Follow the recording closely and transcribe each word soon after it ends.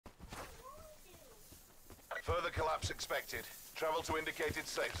Further collapse expected. Travel to indicated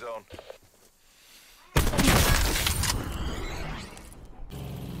safe zone.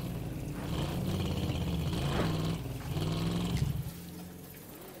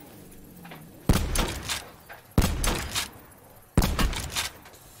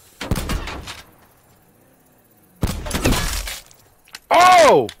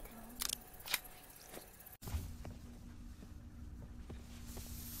 Oh!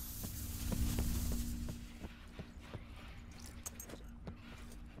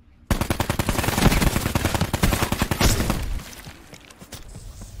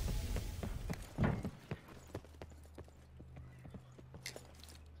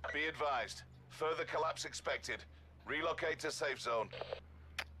 Be advised. Further collapse expected. Relocate to safe zone.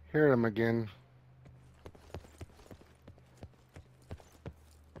 Hear him again.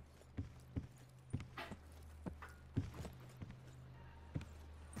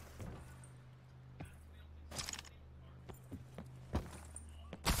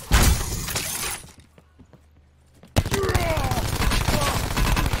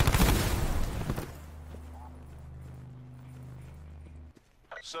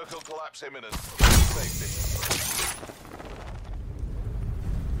 Circle collapse imminent. Safety.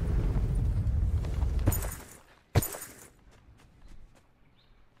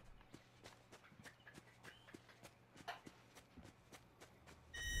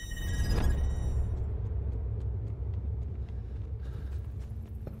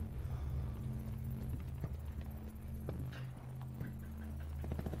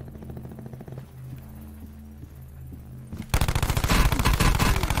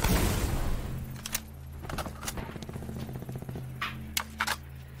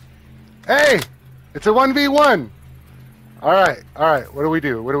 Hey! It's a 1v1! Alright, alright, what do we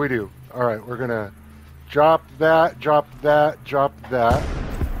do? What do we do? Alright, we're gonna drop that, drop that, drop that.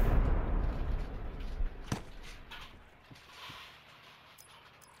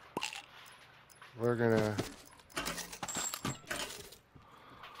 We're gonna...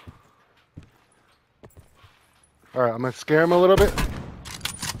 Alright, I'm gonna scare him a little bit.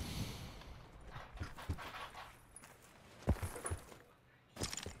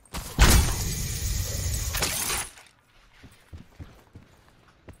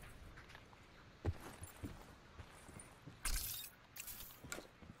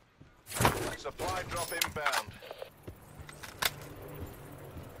 Supply drop inbound.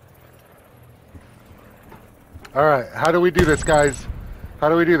 Alright, how do we do this, guys? How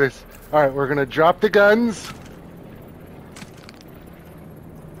do we do this? Alright, we're gonna drop the guns.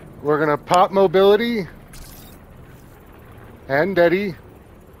 We're gonna pop mobility. And Eddie.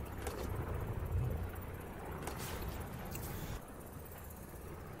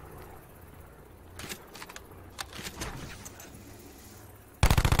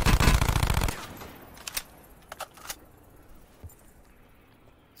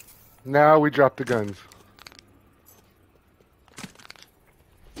 Now we drop the guns.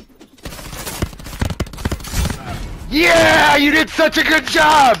 Yeah! You did such a good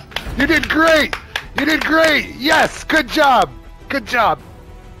job! You did great! You did great! Yes! Good job! Good job!